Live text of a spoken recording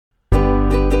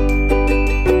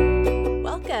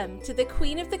to the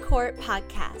Queen of the Court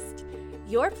podcast,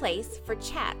 your place for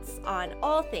chats on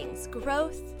all things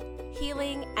growth,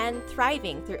 healing, and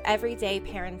thriving through everyday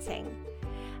parenting.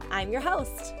 I'm your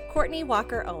host, Courtney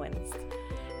Walker Owens.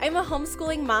 I'm a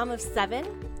homeschooling mom of 7,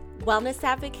 wellness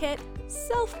advocate,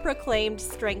 self-proclaimed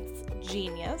strength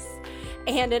genius,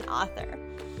 and an author.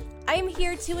 I'm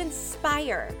here to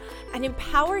inspire and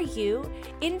empower you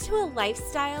into a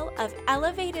lifestyle of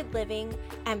elevated living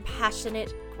and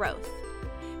passionate growth.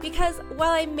 Because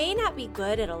while I may not be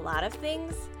good at a lot of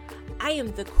things, I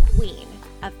am the queen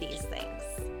of these things.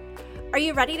 Are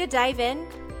you ready to dive in?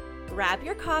 Grab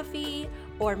your coffee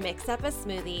or mix up a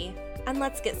smoothie and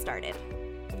let's get started.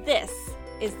 This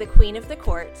is the Queen of the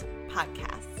Court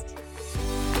podcast.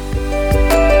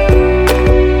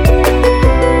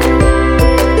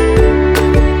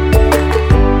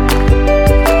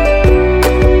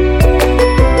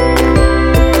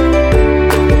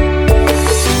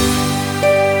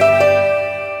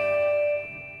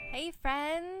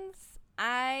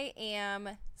 I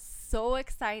am so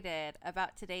excited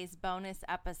about today's bonus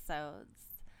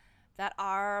episodes that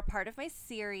are a part of my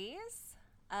series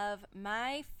of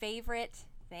my favorite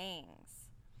things.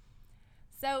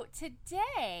 So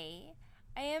today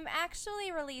I am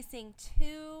actually releasing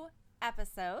 2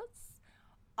 episodes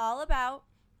all about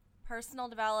personal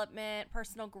development,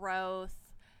 personal growth,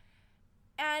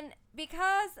 and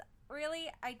because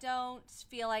really I don't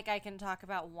feel like I can talk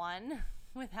about one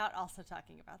without also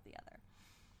talking about the other.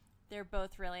 They're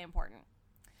both really important.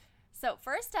 So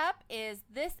first up is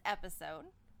this episode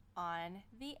on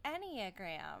the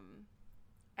Enneagram.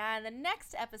 And the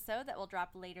next episode that will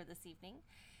drop later this evening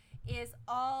is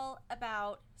all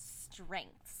about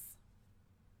strengths.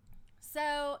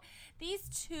 So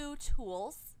these 2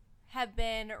 tools have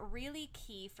been really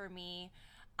key for me,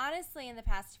 honestly, in the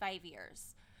past 5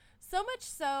 years. So much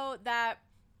so that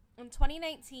in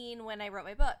 2019, when I wrote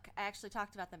my book, I actually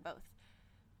talked about them both.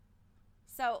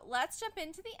 So let's jump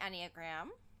into the Enneagram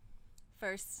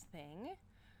first thing.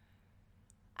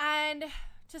 And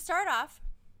to start off,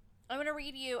 I'm going to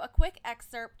read you a quick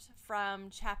excerpt from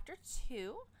chapter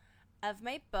 2 of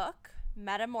my book,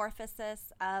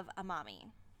 Metamorphosis of a Mommy.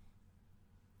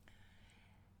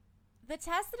 The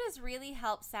test that has really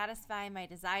helped satisfy my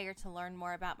desire to learn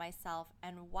more about myself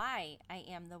and why I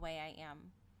am the way I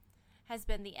am has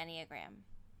been the Enneagram.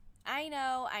 I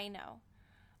know.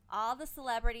 All the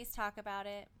celebrities talk about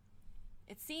it.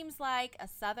 It seems like a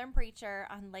Southern preacher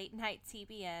on late night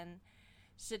TBN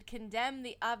should condemn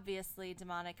the obviously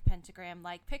demonic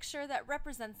pentagram-like picture that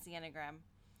represents the Enneagram.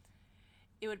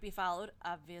 It would be followed,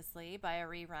 obviously, by a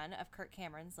rerun of Kirk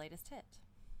Cameron's latest hit.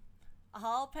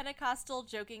 All Pentecostal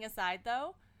joking aside,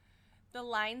 though, the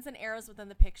lines and arrows within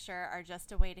the picture are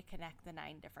just a way to connect the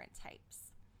 9 different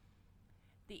types.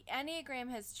 The Enneagram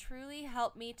has truly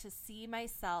helped me to see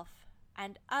myself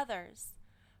and others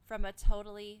from a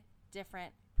totally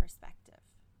different perspective.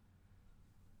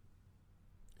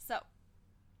 So,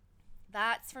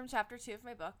 that's from chapter 2 of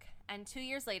my book, and 2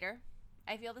 years later,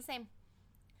 I feel the same.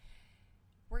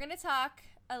 We're going to talk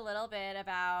a little bit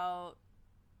about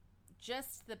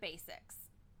just the basics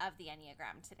of the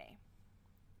Enneagram today.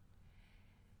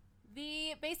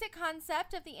 The basic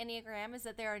concept of the Enneagram is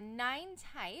that there are 9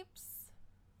 types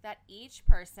that each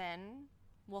person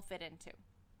will fit into.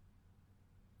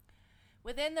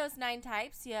 Within those 9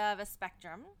 types, you have a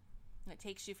spectrum that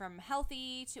takes you from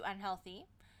healthy to unhealthy.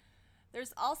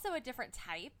 There's also a different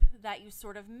type that you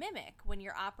sort of mimic when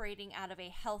you're operating out of a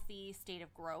healthy state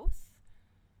of growth.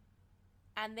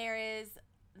 And there is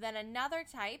then another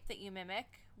type that you mimic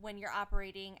when you're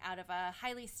operating out of a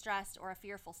highly stressed or a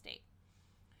fearful state.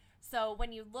 So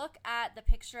when you look at the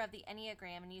picture of the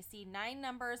Enneagram and you see 9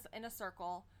 numbers in a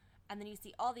circle, and then you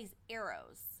see all these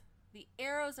arrows, the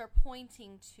arrows are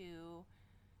pointing to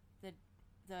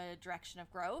the direction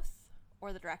of growth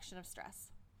or the direction of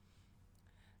stress.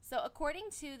 So according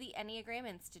to the Enneagram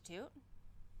Institute,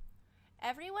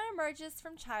 everyone emerges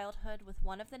from childhood with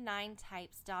one of the 9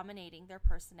 types dominating their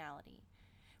personality,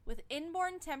 with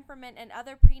inborn temperament and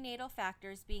other prenatal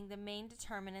factors being the main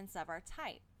determinants of our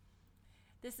type.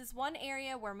 This is one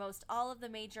area where most all of the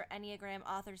major Enneagram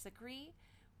authors agree.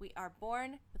 We are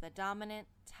born with a dominant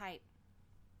type.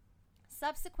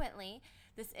 Subsequently,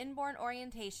 this inborn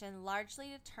orientation largely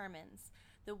determines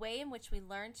the way in which we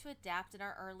learn to adapt in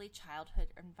our early childhood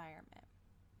environment.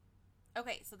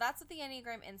 Okay, so that's what the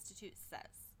Enneagram Institute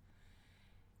says.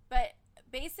 But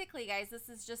basically, guys, this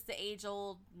is just the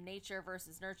age-old nature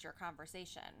versus nurture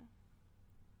conversation.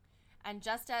 And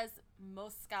just as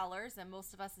most scholars and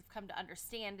most of us have come to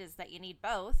understand is that you need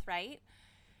both, right?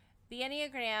 The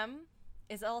Enneagram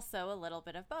is also a little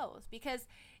bit of both, because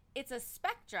it's a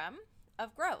spectrum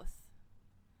of growth.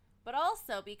 But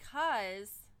also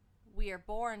because we are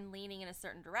born leaning in a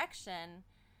certain direction,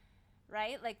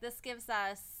 right? Like this gives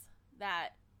us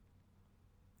that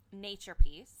nature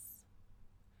piece.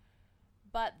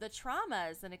 But the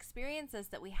traumas and experiences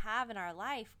that we have in our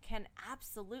life can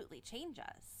absolutely change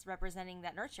us, representing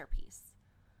that nurture piece.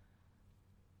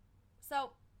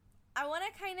 So I want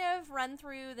to kind of run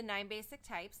through the 9 basic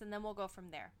types, and then we'll go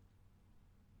from there.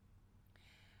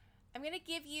 I'm going to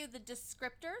give you the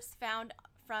descriptors found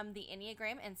from the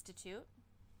Enneagram Institute.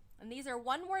 And these are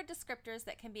one-word descriptors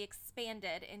that can be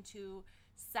expanded into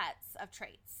sets of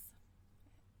traits.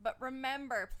 But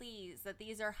remember, please, that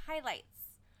these are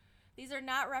highlights. These are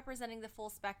not representing the full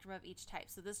spectrum of each type.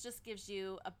 So this just gives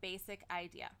you a basic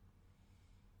idea.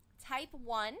 Type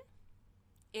 1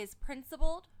 is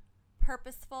principled,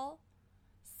 purposeful,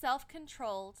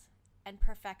 self-controlled, and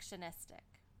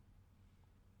perfectionistic.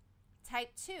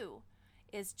 Type 2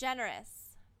 is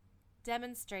generous,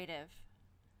 demonstrative,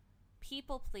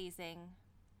 people-pleasing,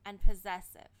 and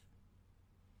possessive.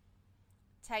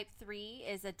 Type 3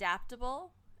 is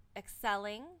adaptable,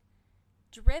 excelling,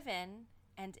 driven,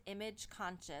 and image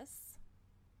conscious.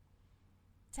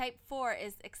 Type 4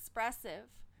 is expressive,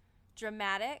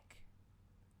 dramatic,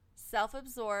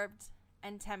 self-absorbed,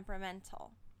 and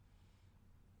temperamental.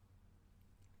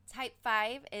 Type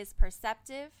 5 is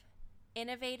perceptive,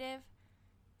 innovative,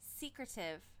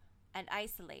 secretive, and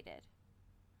isolated.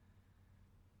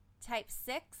 Type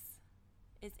 6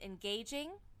 is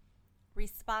engaging,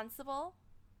 responsible,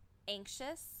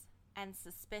 anxious, and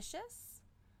suspicious.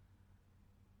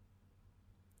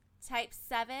 Type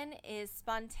 7 is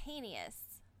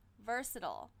spontaneous,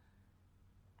 versatile,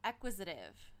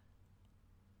 acquisitive,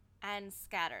 and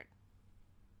scattered.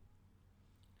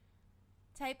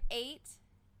 Type 8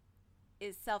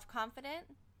 is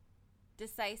self-confident,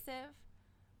 decisive,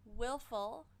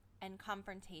 willful, and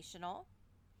confrontational.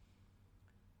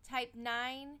 Type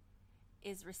 9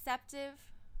 is receptive,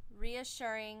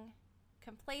 reassuring,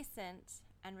 complacent,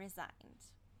 and resigned.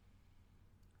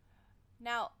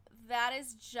 Now, that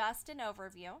is just an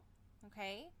overview,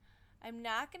 okay? I'm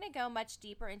not going to go much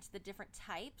deeper into the different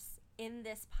types in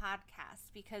this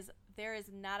podcast because there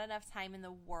is not enough time in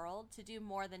the world to do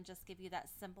more than just give you that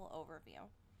simple overview.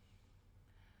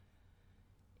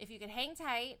 If you could hang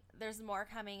tight, there's more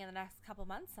coming in the next couple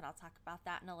months, and I'll talk about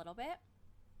that in a little bit.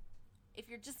 If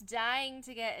you're just dying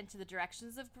to get into the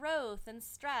directions of growth and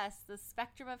stress, the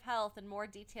spectrum of health, and more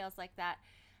details like that,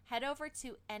 head over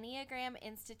to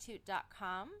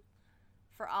EnneagramInstitute.com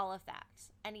for all of that.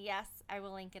 And yes, I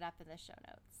will link it up in the show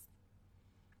notes.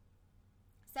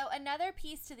 So another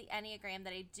piece to the Enneagram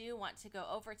that I do want to go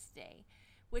over today,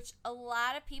 which a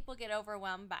lot of people get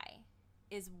overwhelmed by,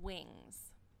 is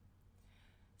wings.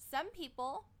 Some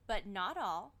people, but not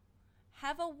all,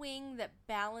 have a wing that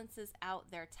balances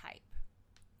out their type.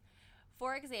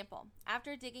 For example,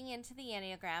 after digging into the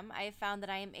Enneagram, I have found that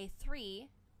I am a 3,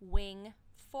 wing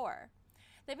 4.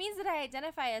 That means that I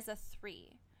identify as a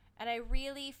 3, and I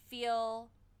really feel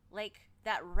like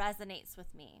that resonates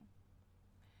with me.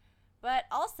 But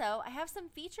also, I have some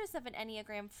features of an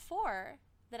Enneagram 4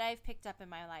 that I've picked up in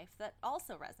my life that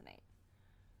also resonate.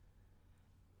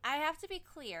 I have to be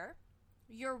clear,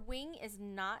 your wing is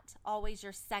not always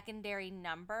your secondary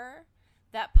number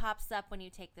that pops up when you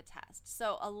take the test.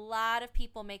 So a lot of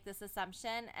people make this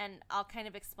assumption, and I'll kind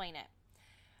of explain it.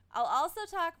 I'll also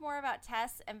talk more about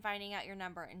tests and finding out your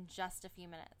number in just a few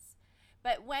minutes.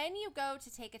 But when you go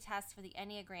to take a test for the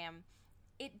Enneagram,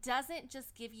 it doesn't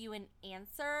just give you an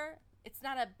answer. It's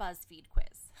not a BuzzFeed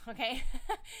quiz, okay?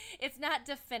 It's not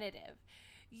definitive.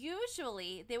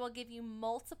 Usually, they will give you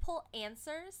multiple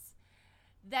answers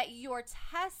that your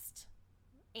test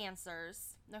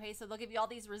answers, okay, so they'll give you all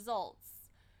these results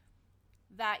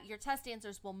that your test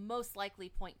answers will most likely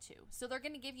point to. So they're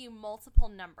going to give you multiple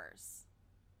numbers.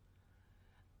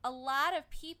 A lot of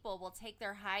people will take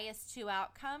their highest 2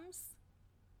 outcomes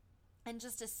and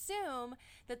just assume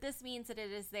that this means that it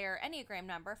is their Enneagram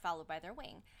number followed by their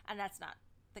wing. And that's not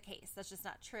the case. That's just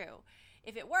not true.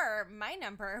 If it were, my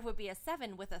number would be a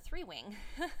 7 with a 3 wing.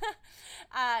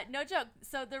 No joke.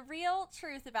 So the real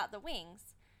truth about the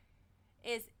wings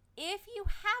is if you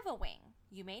have a wing,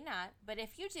 you may not, but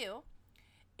if you do,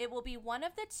 it will be one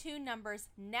of the 2 numbers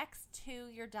next to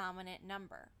your dominant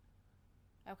number.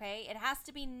 Okay? It has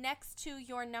to be next to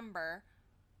your number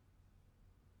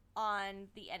on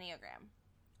the Enneagram,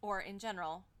 or in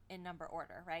general, in number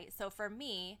order, right? So for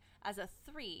me, as a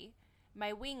 3,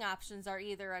 my wing options are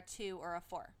either a 2 or a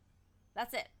 4.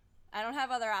 That's it. I don't have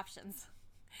other options.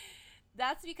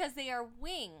 That's because they are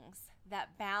wings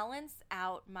that balance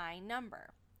out my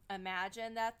number.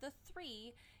 Imagine that the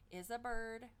 3 is a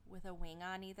bird with a wing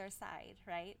on either side,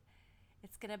 right?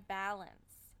 It's going to balance.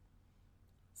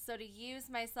 So to use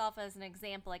myself as an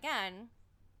example again,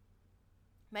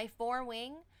 my 4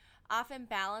 wing often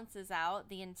balances out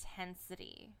the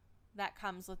intensity that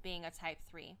comes with being a type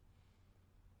 3.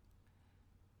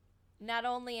 Not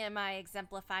only am I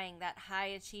exemplifying that high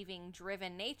achieving,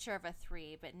 driven nature of a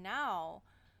 3, but now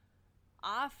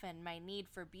often my need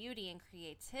for beauty and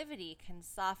creativity can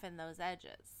soften those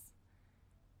edges.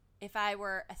 If I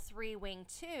were a 3 wing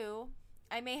 2,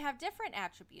 I may have different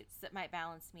attributes that might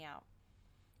balance me out.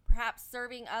 Perhaps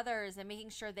serving others and making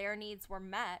sure their needs were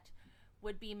met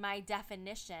would be my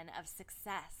definition of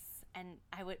success, and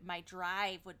my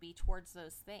drive would be towards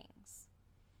those things.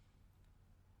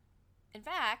 In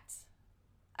fact,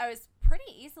 I was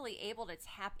pretty easily able to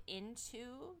tap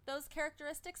into those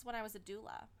characteristics when I was a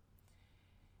doula.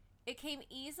 It came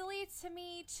easily to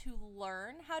me to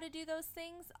learn how to do those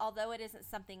things, although it isn't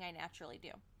something I naturally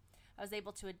do. I was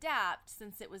able to adapt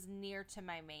since it was near to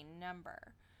my main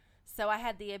number. So I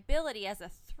had the ability as a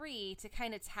 3 to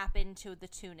kind of tap into the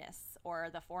 2-ness or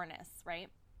the 4-ness, right?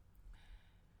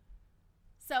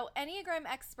 So Enneagram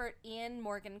expert Ian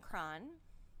Morgan Cron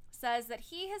says that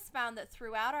he has found that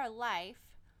throughout our life,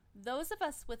 those of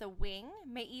us with a wing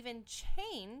may even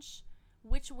change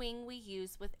which wing we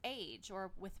use with age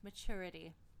or with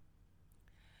maturity.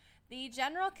 The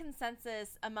general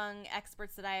consensus among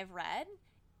experts that I have read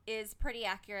is pretty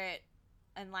accurate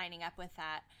and lining up with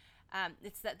that.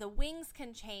 It's that the wings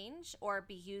can change or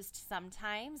be used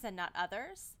sometimes and not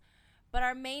others, but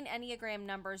our main Enneagram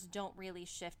numbers don't really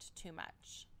shift too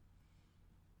much.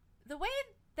 The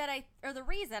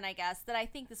reason, I guess, that I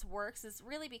think this works is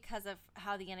really because of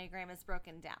how the Enneagram is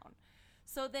broken down.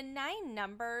 So the 9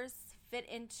 numbers fit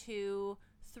into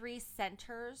 3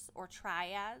 centers or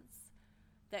triads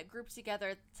that group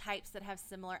together types that have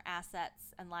similar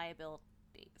assets and liabilities.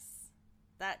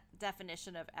 That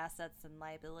definition of assets and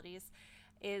liabilities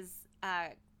is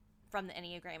from the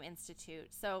Enneagram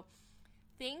Institute. So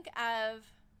think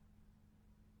of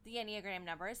the Enneagram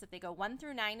numbers. If they go 1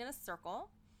 through 9 in a circle,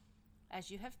 as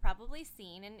you have probably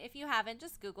seen, and if you haven't,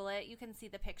 just Google it. You can see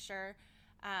the picture.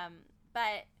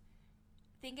 But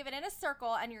think of it in a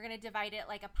circle, and you're going to divide it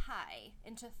like a pie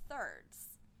into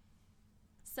thirds.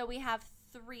 So we have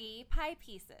 3 pie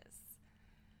pieces.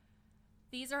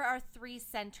 These are our 3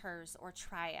 centers or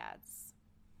triads.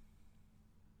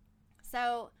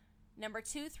 So number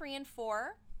 2, 3, and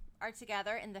 4 are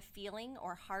together in the feeling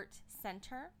or heart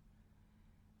center.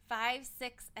 5,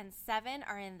 6, and 7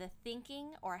 are in the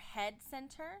thinking or head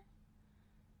center.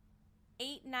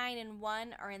 8, 9, and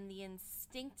 1 are in the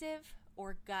instinctive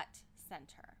or gut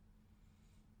center.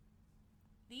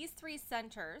 These 3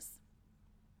 centers,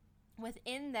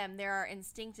 within them there are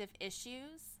instinctive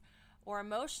issues or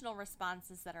emotional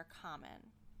responses that are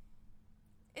common.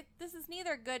 This is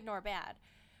neither good nor bad,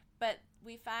 but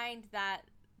we find that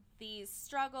these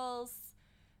struggles,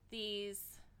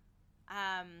 these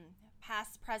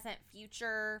past, present,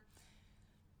 future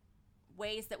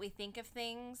ways that we think of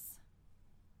things,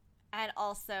 and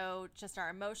also just our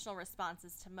emotional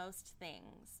responses to most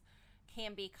things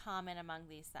can be common among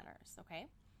these centers, okay?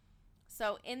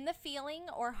 So in the feeling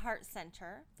or heart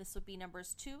center, this would be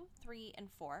numbers 2, 3, and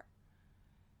 4.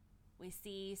 We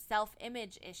see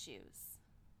self-image issues,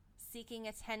 seeking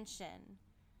attention,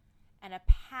 and a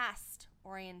past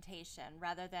orientation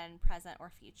rather than present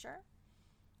or future,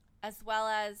 as well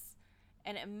as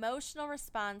an emotional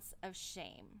response of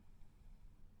shame.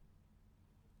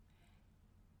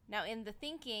 Now, in the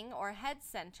thinking or head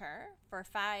center for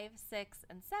 5, 6,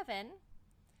 and 7,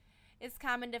 it's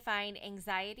common to find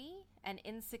anxiety and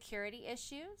insecurity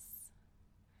issues,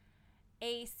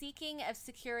 a seeking of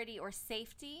security or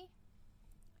safety,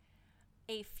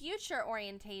 a future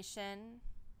orientation,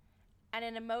 and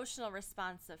an emotional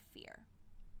response of fear.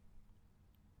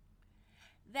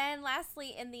 Then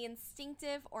lastly, in the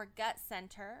instinctive or gut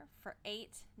center for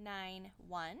 8, 9,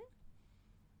 1,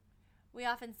 we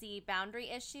often see boundary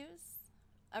issues,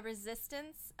 a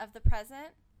resistance of the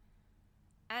present,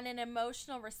 and an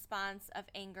emotional response of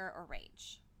anger or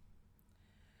rage.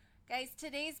 Guys,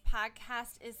 today's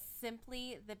podcast is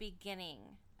simply the beginning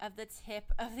of the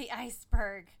tip of the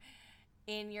iceberg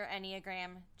in your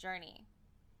Enneagram journey.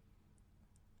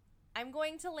 I'm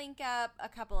going to link up a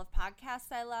couple of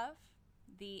podcasts I love,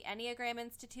 the Enneagram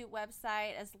Institute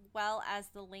website, as well as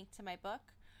the link to my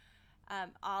book,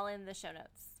 all in the show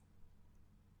notes.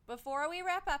 Before we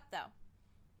wrap up, though,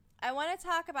 I want to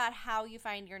talk about how you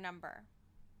find your number.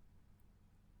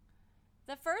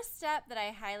 The first step that I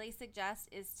highly suggest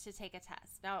is to take a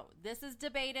test. Now, this is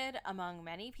debated among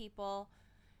many people.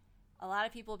 A lot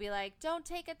of people will be like, don't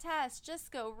take a test,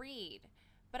 just go read.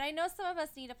 But I know some of us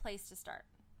need a place to start.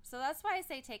 So that's why I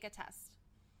say take a test.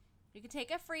 You can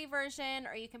take a free version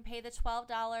or you can pay the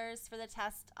 $12 for the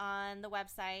test on the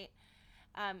website.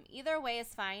 Either way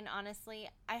is fine, honestly.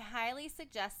 I highly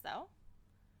suggest, though,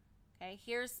 okay,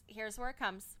 here's where it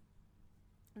comes,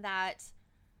 that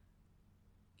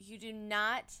you do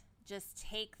not just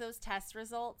take those test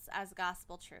results as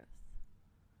gospel truth.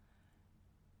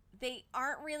 They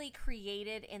aren't really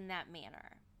created in that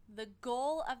manner. The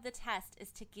goal of the test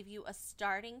is to give you a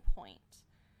starting point.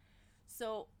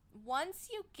 So once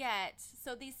you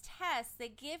so these tests, they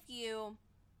give you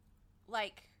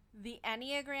like the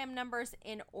Enneagram numbers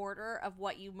in order of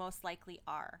what you most likely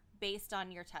are based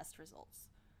on your test results.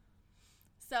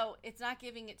 So it's not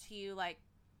giving it to you like,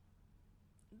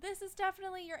 this is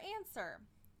definitely your answer.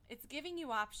 It's giving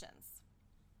you options.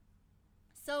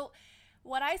 So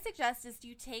what I suggest is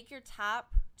you take your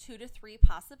top 2 to 3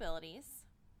 possibilities,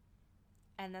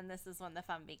 and then this is when the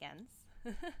fun begins.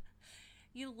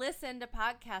 You listen to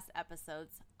podcast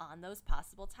episodes on those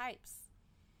possible types.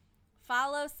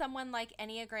 Follow someone like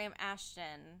Enneagram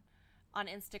Ashton on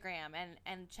Instagram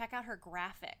and check out her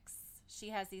graphics.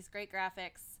 She has these great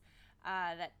graphics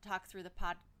that talk through the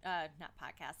not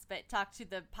podcasts, but talk to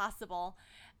the possible.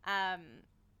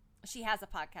 She has a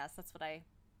podcast. That's what I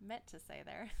meant to say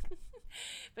there.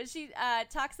 But she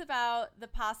talks about the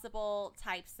possible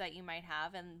types that you might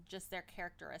have and just their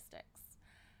characteristics.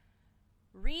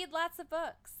 Read lots of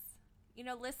books.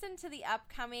 Listen to the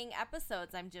upcoming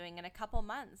episodes I'm doing in a couple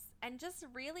months and just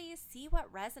really see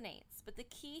what resonates. But the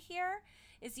key here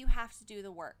is you have to do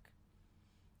the work.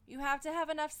 You have to have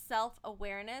enough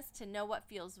self-awareness to know what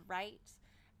feels right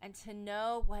and to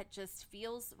know what just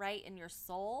feels right in your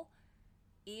soul,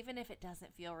 even if it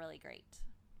doesn't feel really great.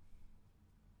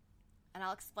 And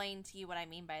I'll explain to you what I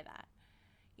mean by that.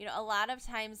 A lot of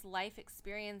times life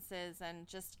experiences and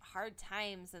just hard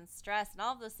times and stress and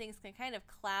all of those things can kind of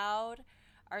cloud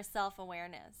our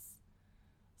self-awareness.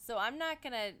 So I'm not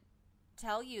going to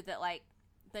tell you that like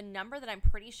the number that I'm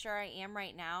pretty sure I am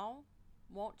right now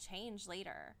won't change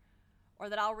later. Or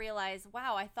that I'll realize,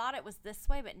 wow, I thought it was this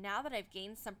way, but now that I've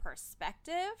gained some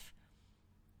perspective,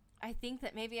 I think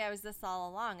that maybe I was this all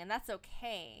along. And that's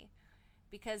okay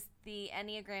because the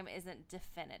Enneagram isn't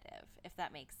definitive, if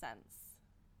that makes sense,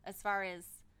 as far as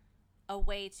a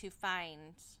way to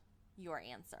find your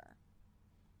answer.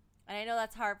 And I know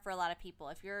that's hard for a lot of people.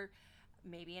 If you're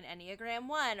maybe an Enneagram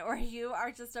 1 or you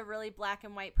are just a really black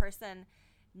and white person,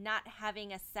 not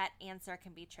having a set answer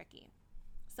can be tricky.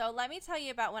 So let me tell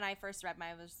you about when I first read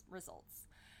my results.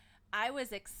 I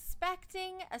was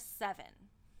expecting a 7,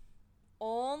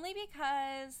 only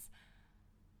because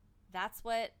that's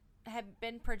what had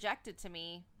been projected to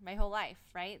me my whole life,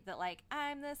 right? That like,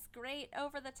 I'm this great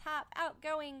over the top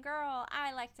outgoing girl.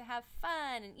 I like to have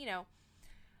fun and,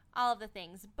 all of the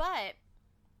things. But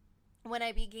when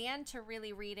I began to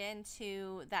really read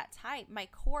into that type, my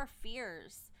core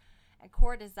fears and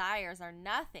core desires are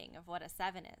nothing of what a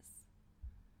 7 is.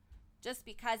 Just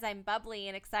because I'm bubbly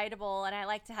and excitable and I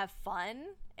like to have fun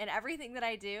in everything that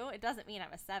I do, it doesn't mean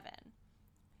I'm a 7.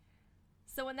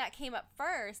 So when that came up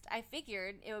first, I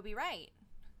figured it would be right.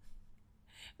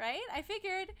 Right? I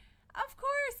figured, of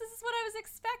course, this is what I was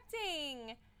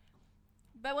expecting.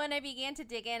 But when I began to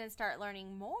dig in and start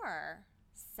learning more,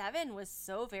 7 was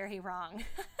so very wrong.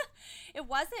 It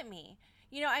wasn't me.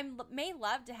 I may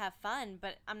love to have fun,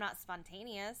 but I'm not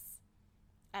spontaneous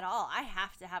at all. I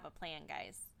have to have a plan,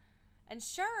 guys. And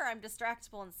sure, I'm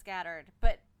distractible and scattered,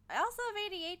 but I also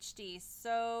have ADHD,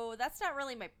 so that's not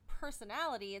really my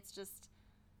personality. It's just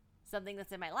something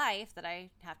that's in my life that I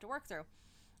have to work through.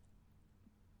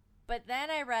 But then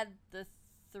I read the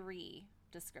 3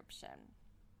 description.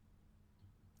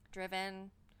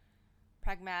 Driven,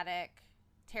 pragmatic,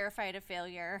 terrified of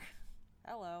failure.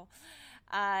 Hello.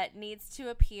 Needs to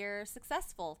appear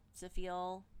successful to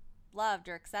feel loved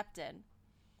or accepted.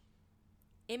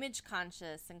 Image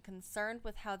conscious and concerned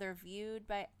with how they're viewed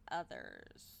by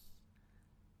others.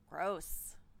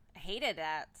 Gross. I hated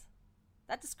that.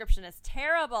 That description is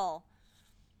terrible.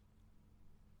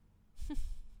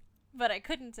 But I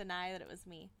couldn't deny that it was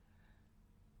me.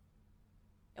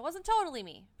 It wasn't totally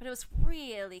me, but it was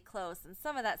really close, and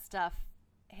some of that stuff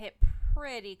hit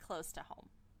pretty close to home.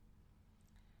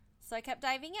 So I kept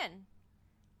diving in.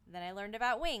 Then I learned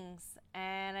about wings,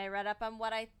 and I read up on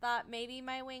what I thought maybe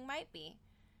my wing might be.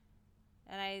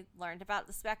 And I learned about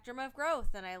the spectrum of growth,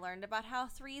 and I learned about how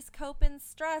 3s cope in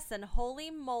stress, and holy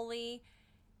moly,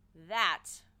 that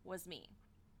was me.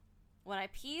 When I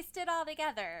pieced it all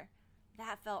together,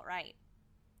 that felt right.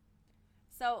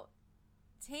 So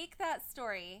take that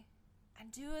story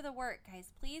and do the work,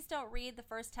 guys. Please don't read the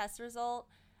first test result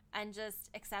and just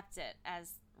accept it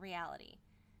as reality.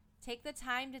 Take the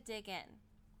time to dig in.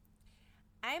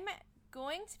 I'm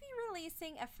going to be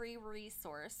releasing a free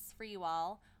resource for you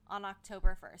all on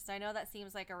October 1st. I know that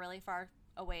seems like a really far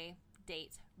away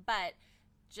date, but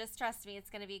just trust me, it's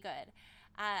going to be good.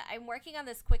 I'm working on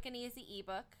this quick and easy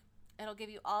ebook. It'll give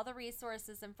you all the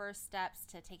resources and first steps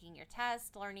to taking your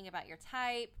test, learning about your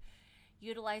type,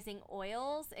 utilizing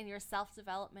oils in your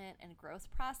self-development and growth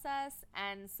process,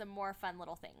 and some more fun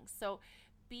little things. So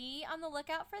be on the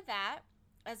lookout for that,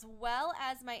 as well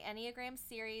as my Enneagram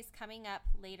series coming up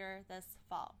later this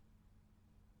fall.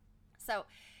 So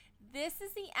this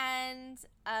is the end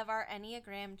of our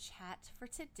Enneagram chat for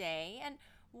today. And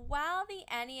while the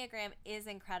Enneagram is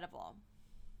incredible,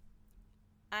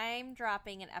 I'm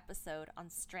dropping an episode on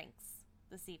strengths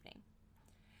this evening.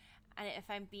 And if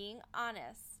I'm being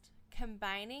honest,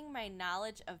 combining my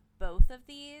knowledge of both of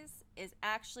these is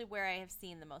actually where I have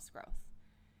seen the most growth.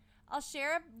 I'll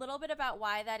share a little bit about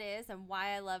why that is and why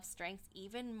I love strengths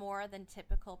even more than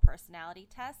typical personality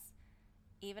tests,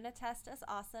 even a test as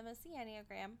awesome as the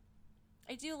Enneagram.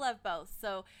 I do love both,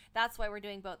 so that's why we're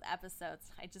doing both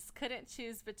episodes. I just couldn't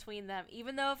choose between them,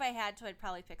 even though if I had to, I'd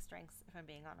probably pick strengths, if I'm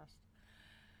being honest.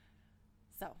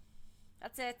 So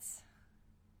that's it.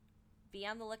 Be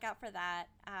on the lookout for that.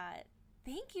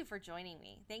 Thank you for joining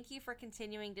me. Thank you for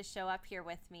continuing to show up here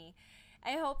with me.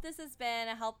 I hope this has been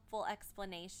a helpful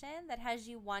explanation that has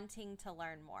you wanting to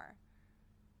learn more,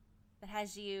 that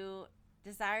has you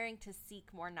desiring to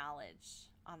seek more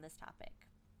knowledge on this topic,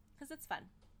 because it's fun.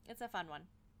 It's a fun one.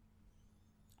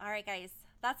 All right, guys,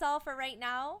 that's all for right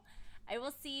now. I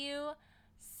will see you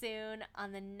soon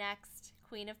on the next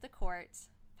Queen of the Court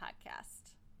podcast.